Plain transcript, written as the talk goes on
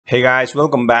Hey guys,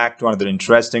 welcome back to another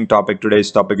interesting topic. Today's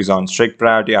topic is on strict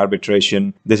priority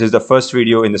arbitration. This is the first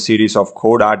video in the series of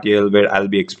CODERTL where I'll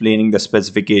be explaining the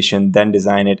specification, then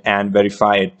design it and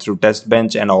verify it through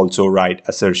Testbench and also write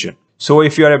assertion. So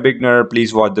if you are a beginner,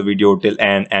 please watch the video till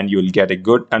end and you'll get a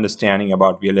good understanding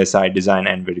about VLSI design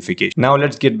and verification. Now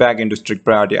let's get back into strict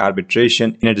priority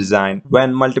arbitration. In a design,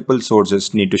 when multiple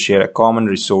sources need to share a common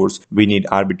resource, we need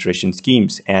arbitration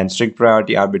schemes, and strict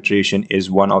priority arbitration is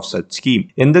one of such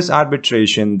schemes. In this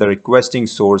arbitration, the requesting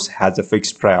source has a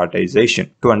fixed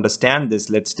prioritization. To understand this,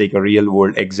 let's take a real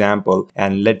world example,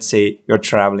 and let's say you're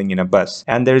traveling in a bus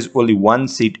and there is only one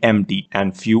seat empty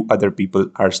and few other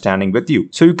people are standing with you.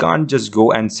 So you can't just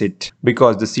go and sit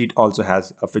because the seat also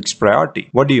has a fixed priority.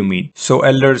 What do you mean? So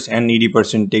elders and needy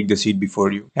person take the seat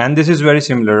before you. And this is very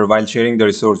similar while sharing the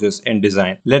resources in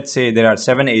design. Let's say there are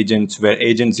 7 agents where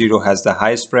agent 0 has the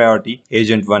highest priority,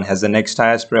 agent 1 has the next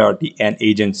highest priority, and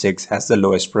agent 6 has the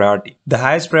lowest priority. The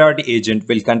highest priority agent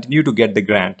will continue to get the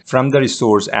grant from the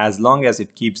resource as long as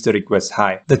it keeps the request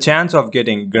high. The chance of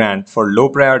getting grant for low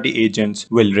priority agents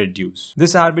will reduce.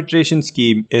 This arbitration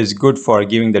scheme is good for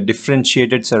giving the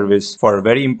differentiated service for a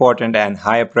very important and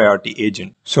higher priority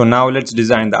agent. So now let's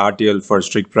design the RTL for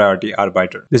strict priority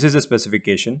arbiter. This is a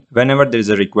specification. Whenever there is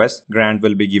a request, grant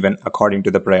will be given according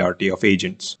to the priority of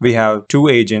agents. We have 2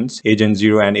 agents, agent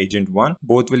 0 and agent 1.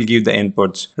 Both will give the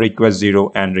inputs request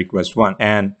 0 and request 1.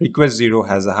 And request 0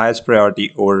 has the highest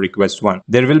priority over request 1.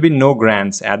 There will be no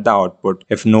grants at the output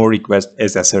if no request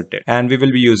is asserted. And we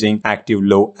will be using active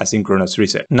low asynchronous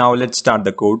reset. Now let's start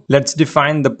the code. Let's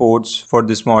define the ports for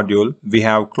this module. We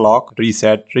have clock,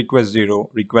 reset, request 0,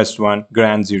 request 1,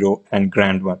 grant 0 and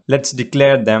grant 1. Let's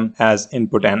declare them as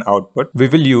input and output. We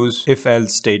will use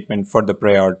if-else statement for the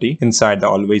priority inside the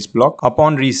always block.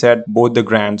 Upon reset, both the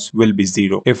grants will be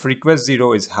 0. If request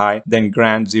 0 is high, then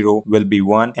grant 0 will be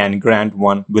 1 and grant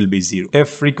 1 will be 0.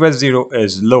 If request 0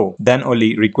 is low, then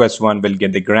only request 1 will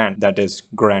get the grant, that is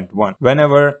grant 1.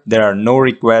 Whenever there are no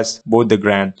requests, both the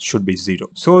grants should be 0.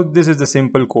 So this is the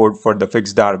simple code for the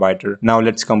fixed arbiter. Now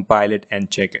let's compile it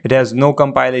and check it. It has no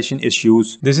compilation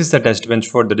issues. This is the test bench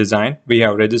for the design. We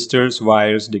have registers,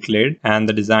 wires declared, and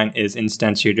the design is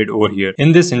instantiated over here.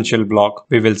 In this initial block,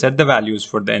 we will set the values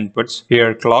for the inputs.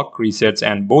 Here clock resets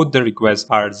and both the requests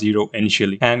are 0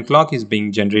 initially. And clock is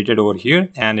being generated over here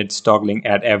and it's toggling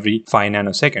at every 5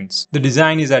 nanoseconds. The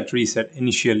design is at reset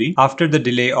initially. After the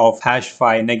delay of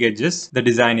 #5 negages, the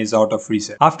design is out of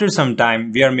reset. After some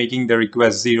time, we are making the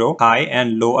request 0 high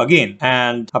and low again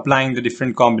and applying the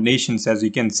different combinations. As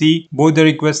you can see, both the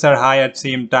requests are high at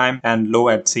same time and low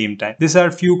at same time. These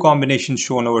are few combinations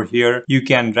shown over here. You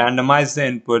can randomize the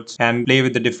inputs and play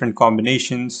with the different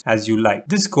combinations as you like.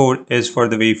 This code is for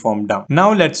the waveform down.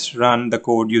 Now let's run the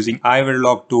code using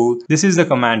iverilog tool. This is the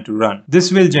command to run.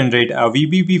 This will generate a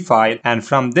VBB file, and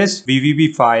from this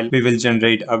VBB file we will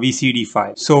generate a VCD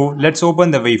file. So let's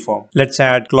open the waveform. Let's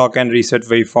add clock and reset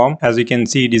waveform. As you can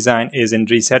see, design is in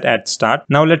reset at start.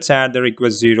 Now let's add the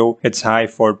request 0. It's high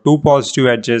for 2 positive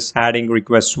edges. Adding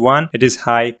request 1, it is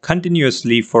high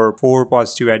continuously for 4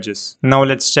 positive edges. Now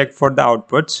let's check for the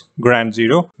outputs. Grant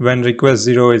 0. When request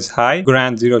 0 is high,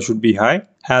 grant 0 should be high.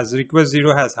 As request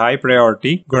 0 has high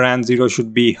priority, grant 0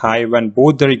 should be high when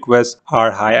both the requests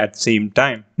are high at same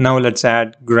time. Now let's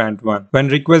add grant 1. When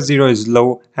request 0 is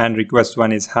low and request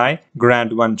 1 is high,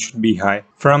 grant 1 should be high.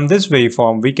 From this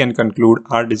waveform, we can conclude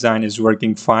our design is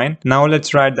working fine. Now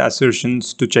let's write the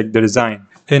assertions to check the design.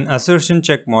 In assertion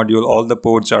check module, all the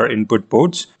ports are input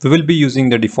ports. We will be using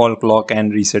the default clock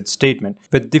and reset statement.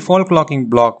 With default clocking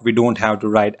block, we don't have to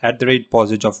write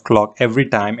 @posage of clock every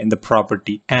time in the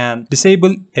property, and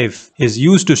disable if is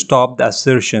used to stop the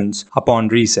assertions upon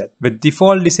reset. With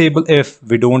default disable if,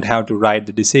 we don't have to write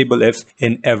the disable if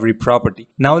in every property.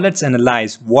 Now let's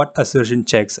analyze what assertion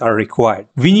checks are required.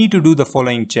 We need to do the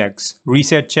following checks: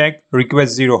 reset check,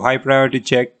 request 0 high priority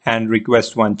check, and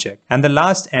request 1 check. And the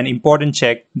last and important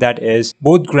check, that is,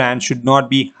 both grants should not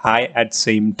be high at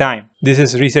same time. This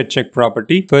is reset check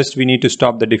property. First, we need to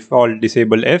stop the default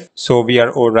disable if, so we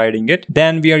are overriding it.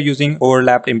 Then we are using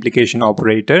overlapped implication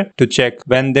operator to check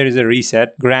when there is a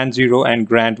reset, grant 0 and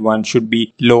grant 1 should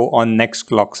be low on next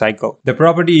clock cycle. The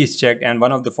property is checked and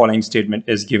one of the following statement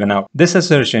is given out. This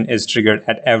assertion is triggered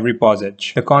at every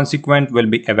posage. The consequent will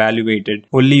be evaluated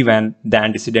only when the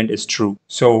antecedent is true.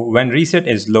 So when reset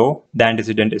is low, the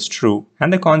antecedent is true,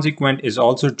 and the consequent is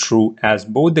also true as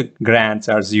both the grants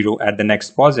are 0 at the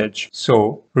next posage.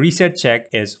 So reset check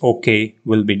is OK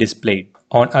will be displayed.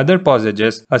 On other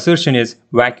passages, assertion is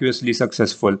vacuously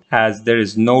successful as there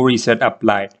is no reset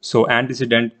applied, so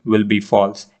antecedent will be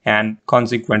false and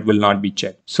consequent will not be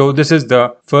checked. So this is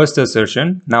the first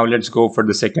assertion. Now let's go for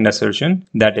the second assertion,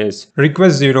 that is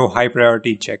request 0 high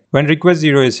priority check. When request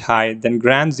 0 is high, then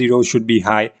grant 0 should be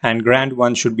high and grant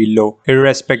 1 should be low,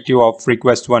 irrespective of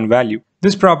request 1 value.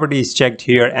 This property is checked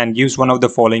here and gives one of the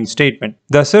following statement.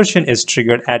 The assertion is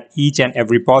triggered at each and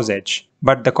every passage,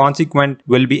 but the consequent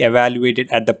will be evaluated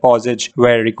at the passage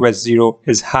where request 0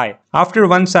 is high. After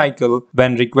one cycle,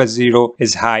 when request 0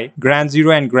 is high, grant 0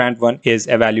 and grant 1 is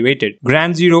evaluated.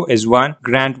 Grant 0 is 1,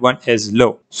 grant 1 is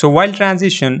low. So while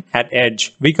transition at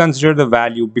edge, we consider the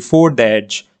value before the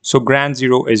edge. So grant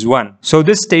 0 is 1. So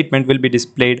this statement will be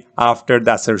displayed after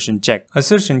the assertion check.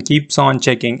 Assertion keeps on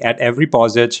checking at every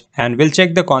passage and will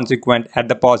check the consequent at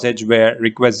the passage where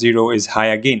request 0 is high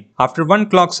again. After one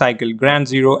clock cycle, grant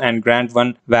 0 and grant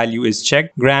 1 value is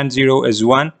checked. Grant 0 is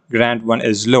 1, grant 1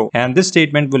 is low, and this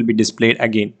statement will be displayed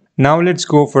again. Now let's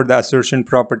go for the assertion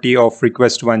property of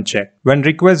request 1 check. When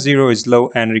request 0 is low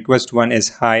and request 1 is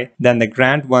high, then the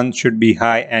grant 1 should be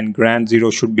high and grant 0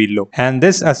 should be low. And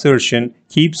this assertion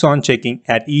keeps on checking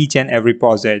at each and every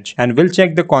passage and will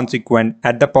check the consequent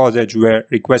at the passage where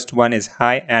request 1 is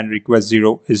high and request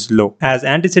 0 is low. As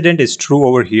antecedent is true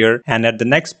over here and at the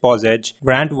next passage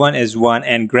grant 1 is 1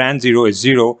 and grant 0 is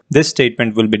 0, this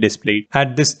statement will be displayed.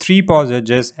 At these three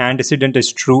passages, antecedent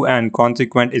is true and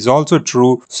consequent is also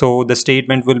true, so the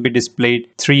statement will be displayed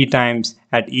 3 times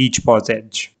at each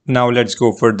passage. Now let's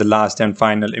go for the last and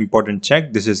final important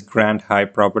check. This is grant high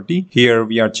property. Here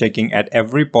we are checking at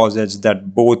every passage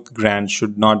that both grants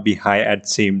should not be high at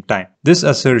same time. This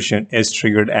assertion is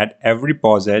triggered at every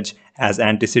passage as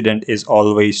antecedent is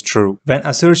always true. When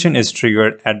assertion is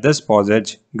triggered at this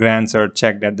passage, grants are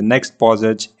checked at the next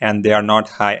passage and they are not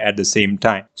high at the same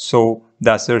time. So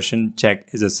the assertion check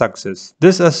is a success.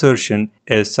 This assertion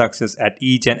is success at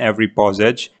each and every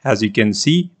passage. As you can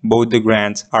see, both the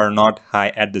grants are not high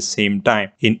at the same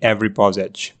time in every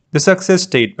passage. The success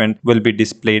statement will be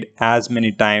displayed as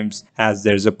many times as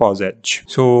there's a passage.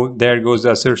 So there goes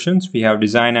the assertions. We have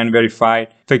designed and verified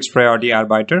fixed priority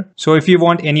arbiter. So if you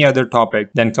want any other topic,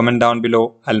 then comment down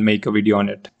below. I'll make a video on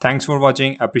it. Thanks for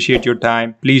watching. Appreciate your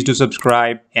time. Please do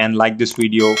subscribe and like this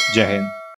video. Jai Hind.